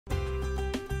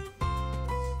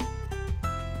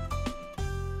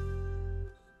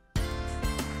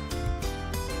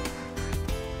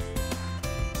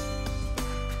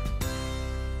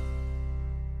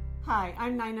Hi,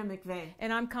 I'm Nina McVeigh.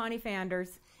 And I'm Connie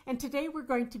Fanders. And today we're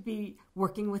going to be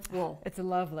working with wool. It's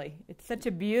lovely. It's such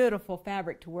a beautiful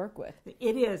fabric to work with.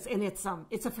 It is, and it's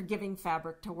a forgiving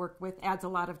fabric to work with, adds a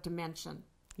lot of dimension.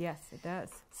 Yes, it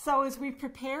does. So as we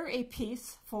prepare a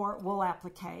piece for wool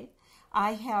applique,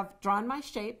 I have drawn my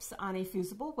shapes on a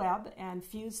fusible web and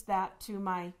fused that to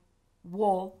my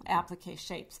wool applique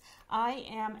shapes. I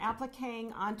am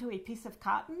appliquing onto a piece of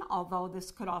cotton, although this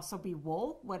could also be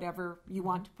wool, whatever you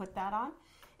want to put that on.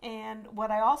 And what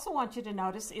I also want you to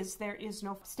notice is there is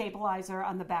no stabilizer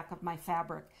on the back of my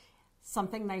fabric.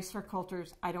 Something nice for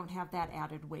quilters, I don't have that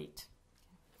added weight.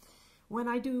 When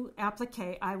I do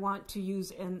applique, I want to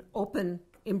use an open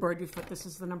embroidery foot. This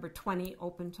is the number 20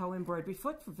 open toe embroidery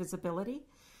foot for visibility.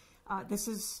 This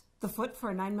is the foot for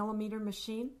a 9mm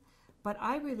machine. But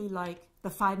I really like the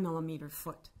 5mm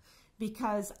foot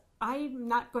because I'm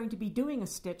not going to be doing a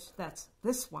stitch that's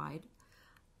this wide.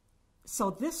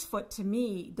 So this foot to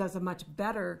me does a much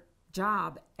better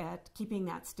job at keeping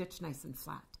that stitch nice and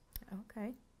flat.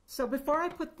 Okay. So before I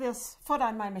put this foot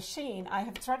on my machine, I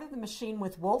have threaded the machine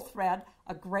with wool thread,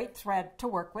 a great thread to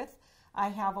work with. I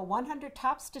have a 100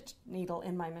 top stitch needle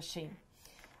in my machine.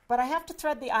 But I have to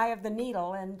thread the eye of the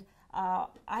needle, and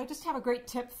I just have a great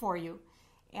tip for you.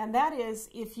 And that is,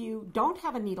 if you don't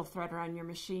have a needle threader on your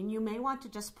machine, you may want to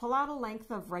just pull out a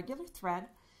length of regular thread,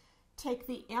 take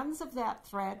the ends of that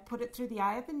thread, put it through the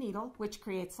eye of the needle, which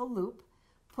creates a loop,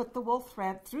 put the wool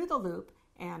thread through the loop,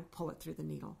 and pull it through the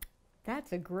needle.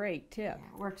 That's a great tip.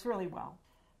 Yeah, it works really well.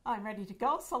 I'm ready to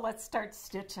go, so let's start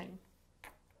stitching.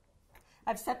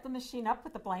 I've set the machine up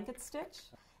with a blanket stitch,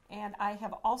 and I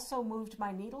have also moved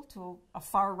my needle to a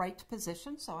far right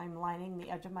position, so I'm lining the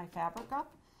edge of my fabric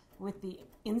up with the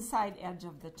inside edge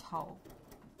of the toe.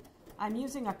 I'm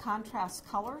using a contrast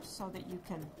color so that you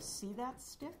can see that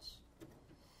stitch.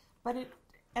 But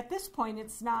at this point,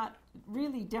 it's not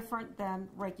really different than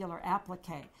regular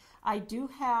applique. I do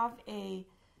have a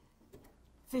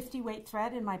 50 weight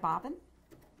thread in my bobbin,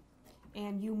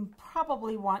 and you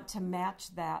probably want to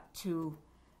match that to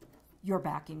your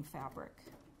backing fabric,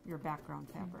 your background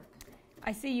fabric.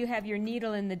 I see you have your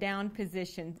needle in the down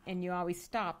position and you always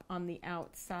stop on the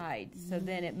outside, so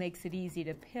then it makes it easy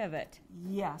to pivot.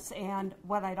 Yes, and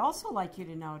what I'd also like you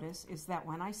to notice is that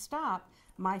when I stop,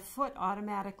 my foot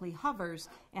automatically hovers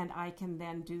and I can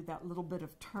then do that little bit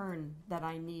of turn that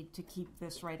I need to keep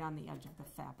this right on the edge of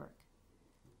the fabric.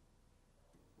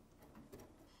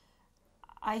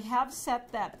 I have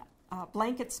set that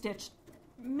blanket stitch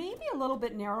maybe a little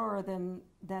bit narrower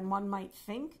than one might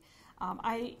think.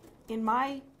 In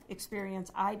my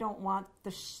experience, I don't want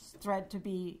the thread to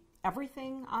be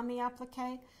everything on the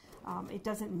applique. It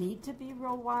doesn't need to be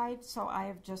real wide, so I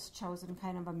have just chosen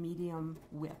kind of a medium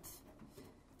width,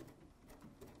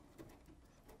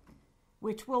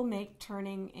 which will make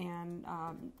turning and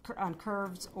on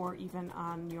curves or even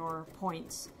on your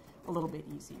points a little bit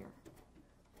easier.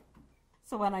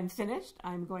 So when I'm finished,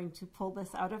 I'm going to pull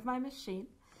this out of my machine,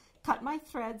 cut my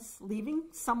threads, leaving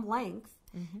some length,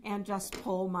 and just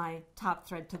pull my top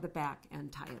thread to the back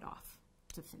and tie it off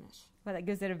to finish. Well, that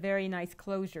gives it a very nice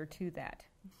closure to that.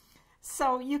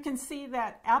 So you can see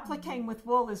that appliquing with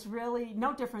wool is really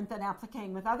no different than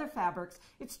appliquing with other fabrics.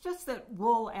 It's just that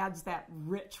wool adds that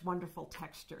rich, wonderful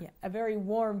texture. Yeah, a very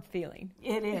warm feeling.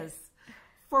 It is.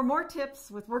 For more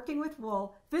tips with working with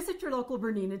wool, visit your local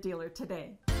BERNINA dealer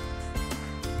today.